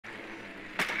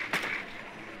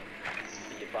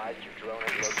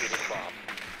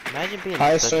Imagine being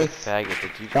highest such strength, a faggot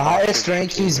that you. the highest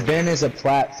rank he's been is a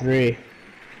Plat 3.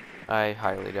 I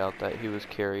highly doubt that he was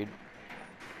carried.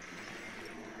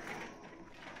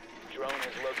 Drone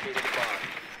has located a bomb.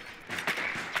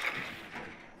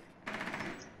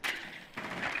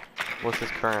 What's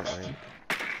his current rank?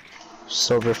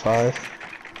 Silver 5.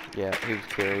 Yeah, he was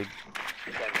carried.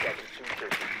 10 seconds to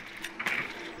insertion.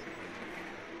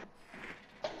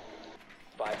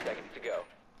 5 seconds to go.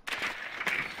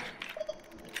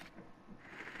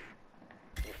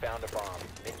 You found a bomb.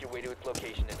 Make your way to its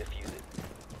location and defuse it.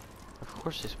 Of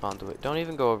course he spawned to it. Don't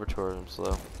even go over towards him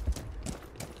slow.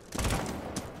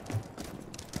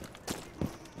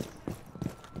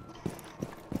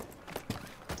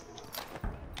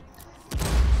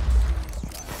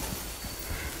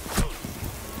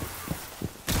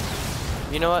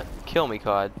 You know what? Kill me,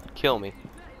 COD. Kill me.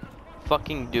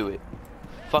 Fucking do it.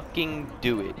 Fucking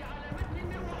do it.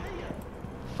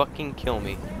 Fucking kill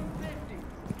me.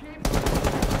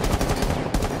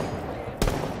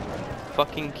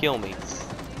 Fucking kill me.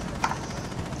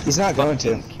 He's not going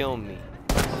to. Kill me.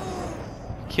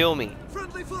 Kill me.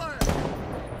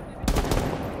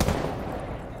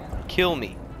 Kill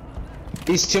me.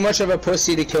 He's too much of a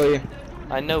pussy to kill you.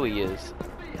 I know he is.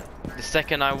 The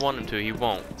second I want him to, he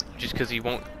won't. Just because he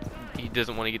won't. He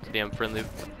doesn't want to get the damn friendly,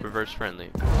 reverse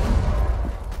friendly.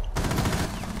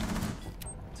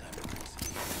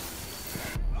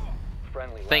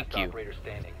 Friendly Thank last you. operator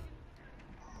standing.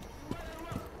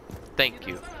 Thank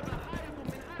you.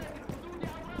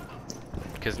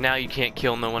 Because now you can't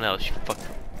kill no one else, you fucking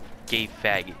gay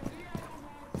faggot.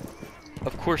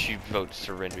 Of course you vote to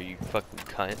surrender, you fucking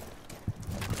cunt.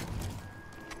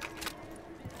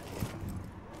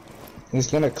 He's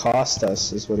gonna cost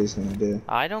us, is what he's gonna do.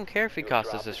 I don't care if he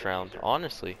costs us this round,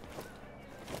 honestly.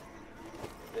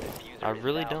 The diffuser I is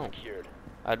really now don't. secured.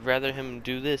 I'd rather him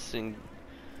do this and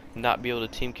not be able to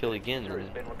team kill again than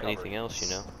anything else, you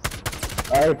know.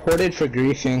 I reported for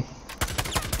griefing.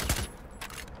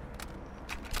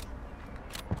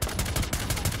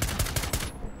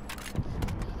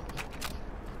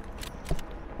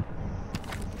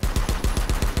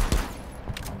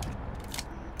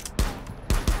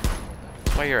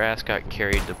 That's why your ass got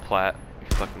carried to Plat,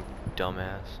 you fucking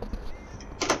dumbass.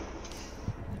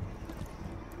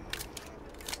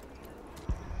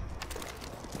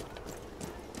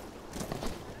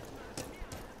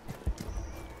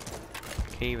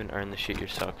 You can't even earn the shit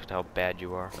yourself with how bad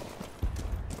you are.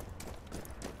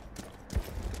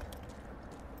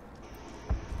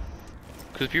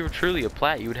 Because if you were truly a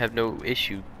Plat, you would have no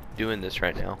issue doing this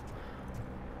right now.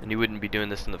 And you wouldn't be doing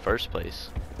this in the first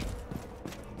place.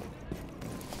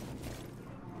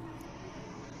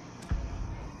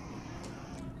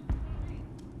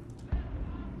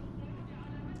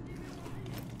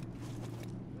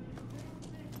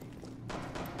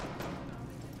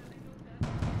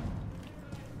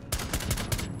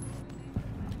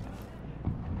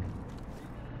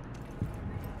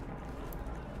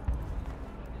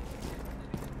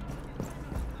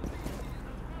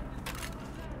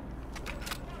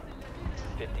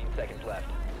 Seconds left.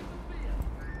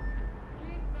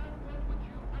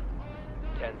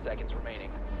 10 seconds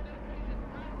remaining.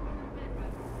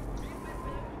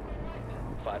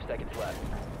 5 seconds left.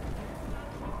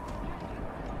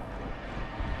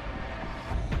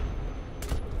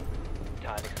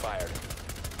 Time expired.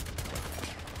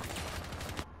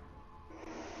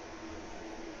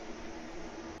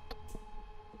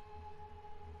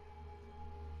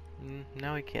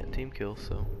 Now he can't team kill,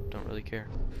 so don't really care.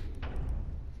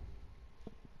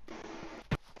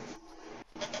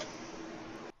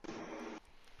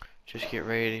 Just get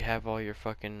ready to have all your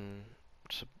fucking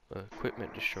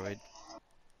equipment destroyed.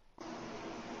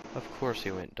 Of course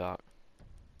he went Doc.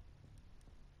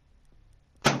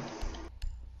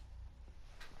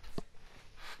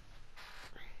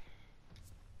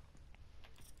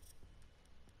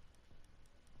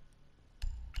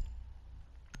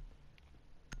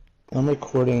 I'm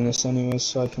recording this anyway,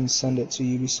 so I can send it to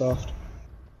Ubisoft.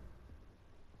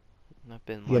 I've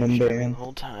been Get him live streaming banned. the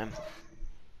whole time.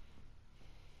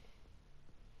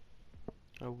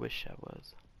 I wish I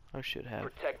was. I should have.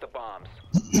 Protect the bombs.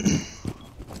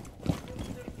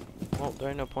 Well, there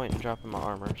ain't no point in dropping my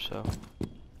armor, so.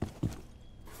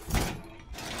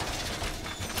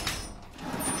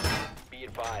 Be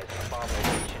advised, the bomb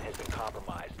location has been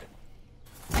compromised.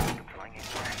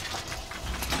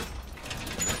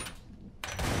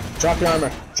 Drop your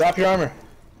armor. Drop your armor.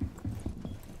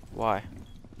 Why?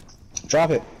 Drop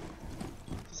it.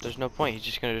 There's no point. He's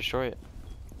just gonna destroy it.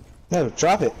 No,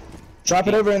 drop it. Drop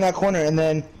it over in that corner, and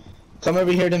then come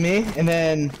over here to me, and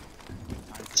then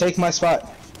Take my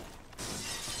spot.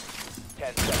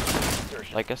 10 seconds.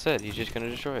 Insertion. Like I said, he's just gonna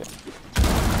destroy it.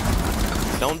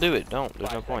 Don't do it. Don't.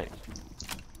 There's no 5 point. seconds.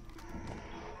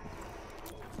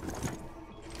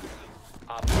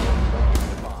 Op 4 located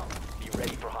the bomb. Be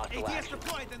ready for hostile ATS action.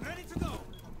 deployed and ready to go.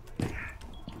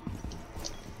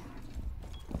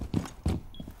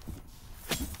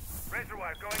 Razor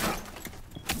wire going up.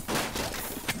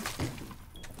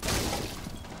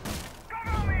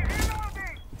 Cover me,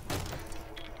 reloading.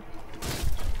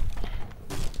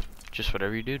 Just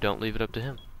whatever you do, don't leave it up to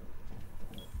him.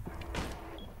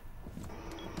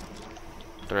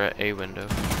 They're at A window.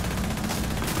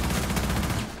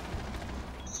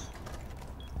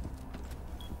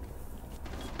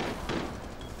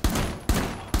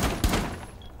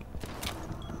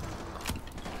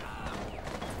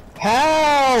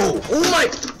 How? Oh my!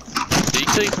 Did he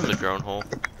kill you from the drone hole?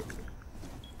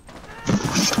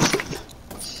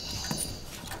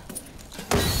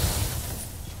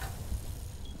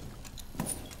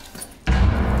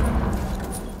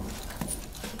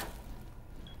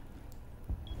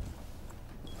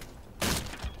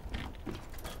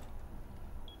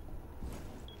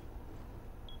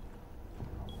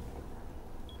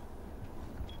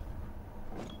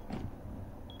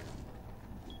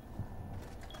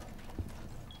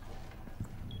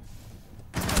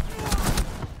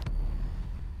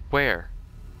 Where?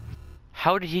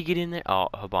 How did he get in there? Oh,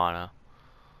 Habana.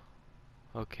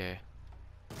 Okay.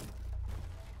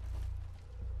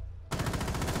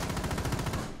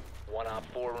 One op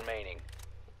 4 remaining.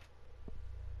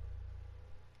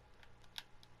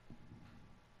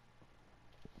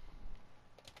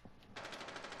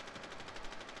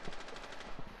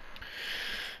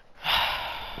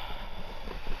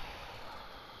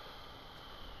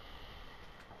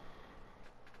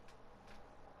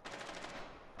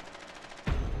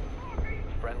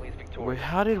 Friendly's victorious. Wait,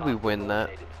 how did we Op win that?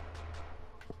 eliminated.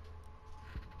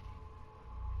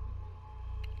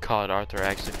 God, Arthur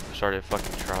actually started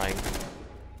fucking trying.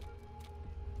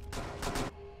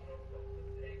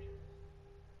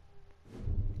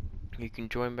 You can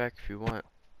join back if you want.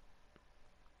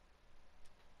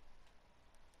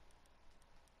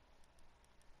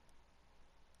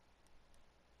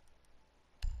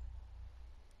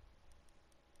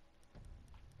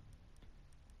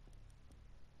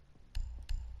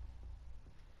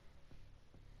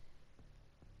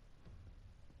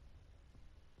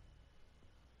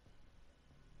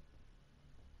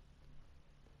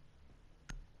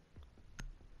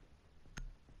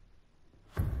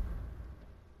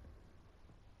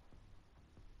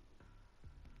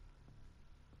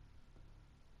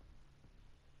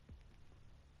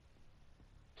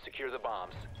 Secure the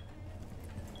bombs.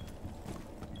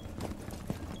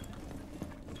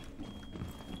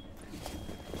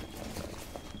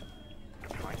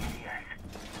 Deploying ATS.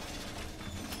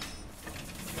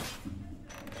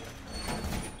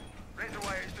 Razor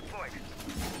wire is deployed.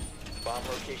 Bomb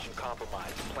location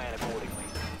compromised. Plan accordingly.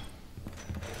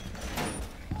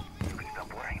 You can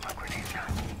stop worrying about grenades now.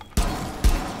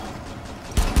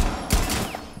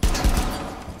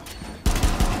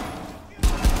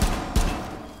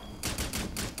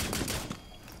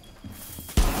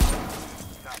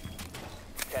 Stop.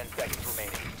 10 seconds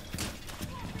remaining.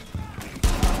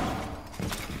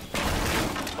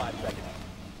 5 seconds.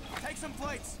 Take some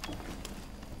plates.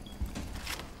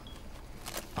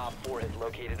 Op 4 has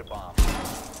located a bomb.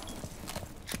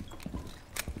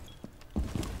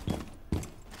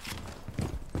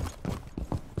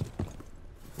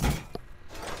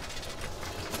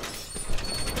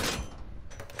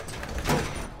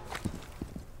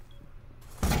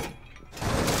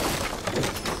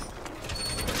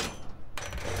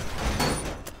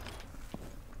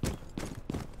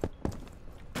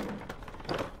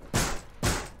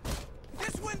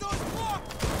 This window is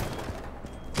blocked.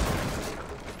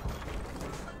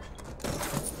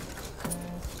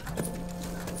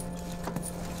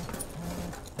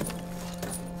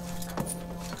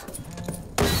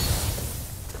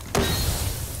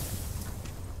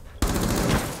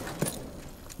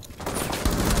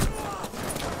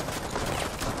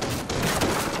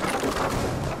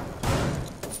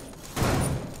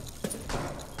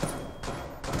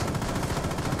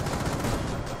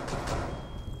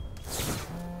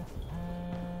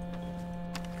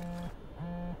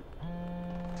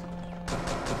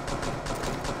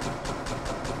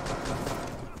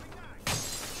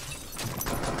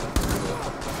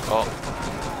 Oh.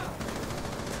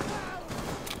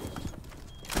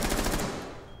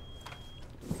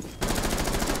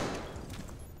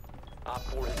 Op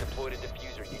 4 has deployed a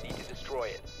diffuser. You need to destroy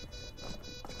it.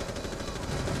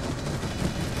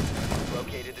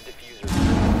 Located the diffuser.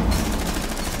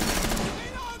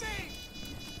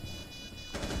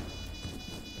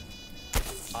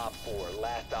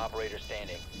 Last operator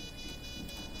standing.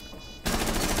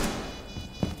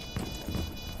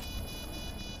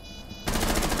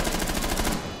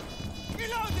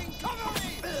 Reloading! Cover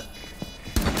me!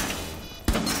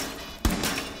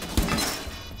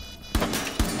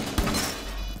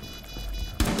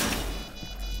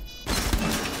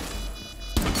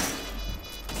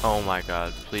 Oh my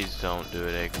god, please don't do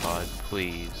it, ACOD,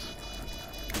 please.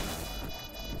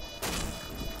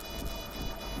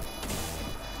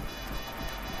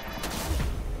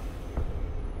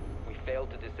 We failed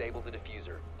to disable the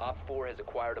diffuser. Op 4 has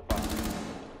acquired a bomb.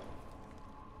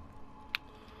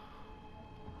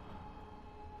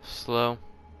 Slow.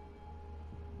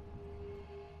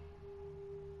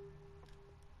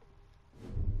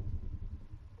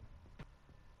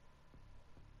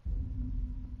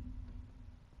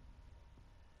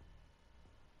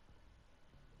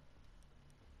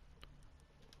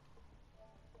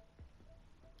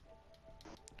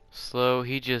 Slow,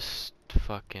 he just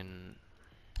fucking...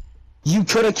 You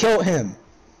could have killed him.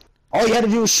 All you had to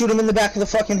do was shoot him in the back of the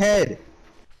fucking head.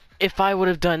 If I would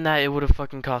have done that, it would have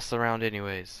fucking cost the round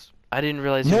anyways. I didn't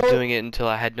realize he was No. doing it until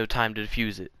I had no time to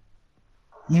defuse it.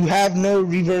 You have no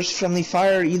reverse friendly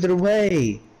fire either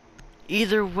way.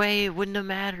 Either way, it wouldn't have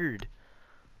mattered.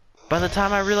 By the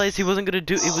time I realized he wasn't gonna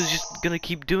do it, was just gonna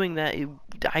keep doing that.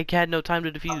 I had no time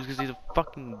to defuse because he's a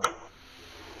fucking...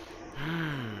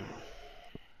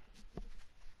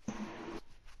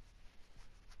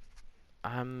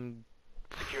 I'm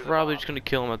Secure the probably bomb. just gonna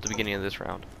kill him at the beginning of this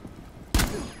round.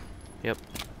 Yep.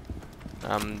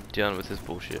 I'm done with this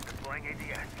bullshit. Deploying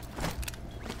ADS.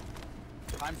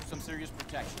 Time for some serious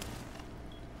protection.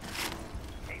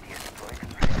 ADS deployed.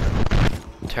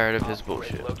 Tired of his Op 4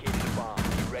 has bullshit. located a bomb.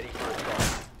 Be ready for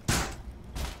assault.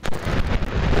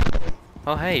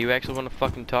 Oh hey, you actually want to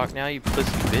fucking talk now, you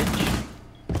pussy bitch?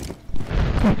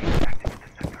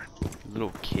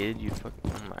 Little kid, you fucking...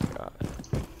 Oh my god.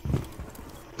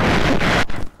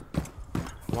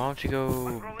 Why don't you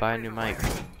go buy a new mic?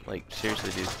 Like,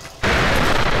 seriously, dude.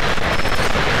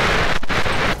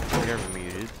 You're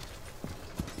muted.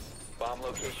 Bomb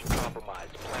location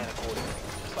compromised. Plan accordingly.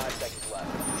 5 seconds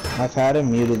left. I've had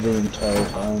him muted the entire Op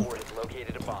time. 4 has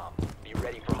located a bomb. Be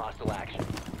ready for hostile action.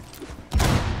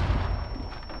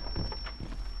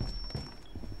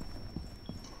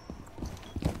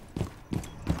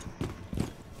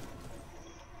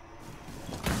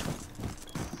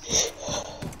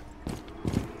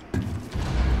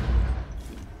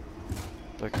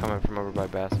 They're coming from over by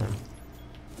bathroom.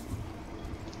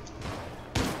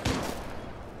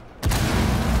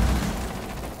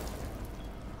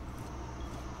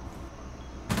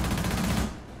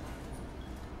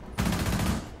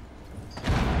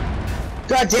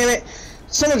 God damn it!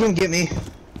 Someone come get me.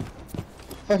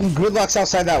 Fucking gridlock's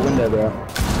outside that window, bro.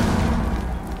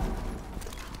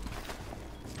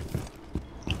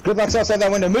 Gridlock's outside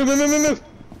that window. Move, move, move, move, move!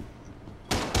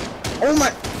 Oh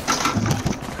my...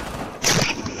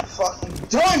 Fucking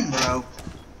done, bro!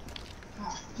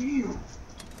 God damn.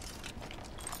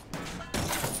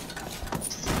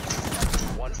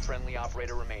 One friendly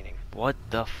operator remaining. What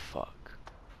the fuck?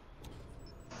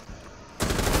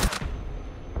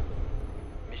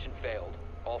 Mission failed.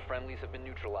 All friendlies have been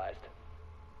neutralized.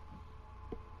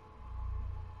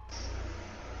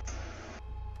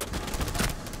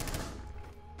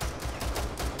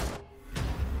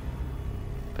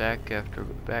 Back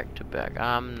to back.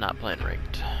 I'm not playing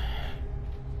ranked.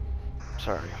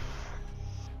 Sorry.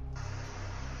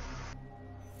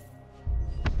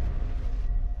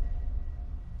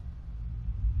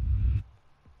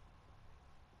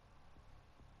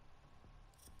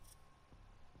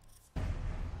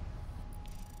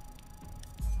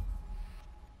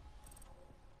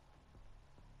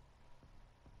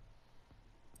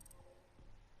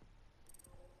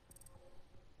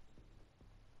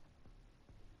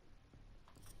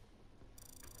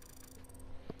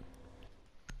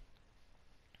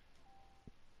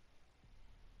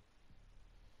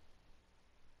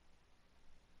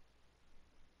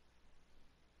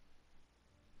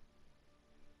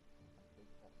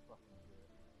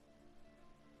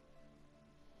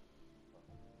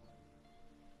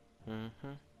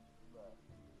 Mm-hmm.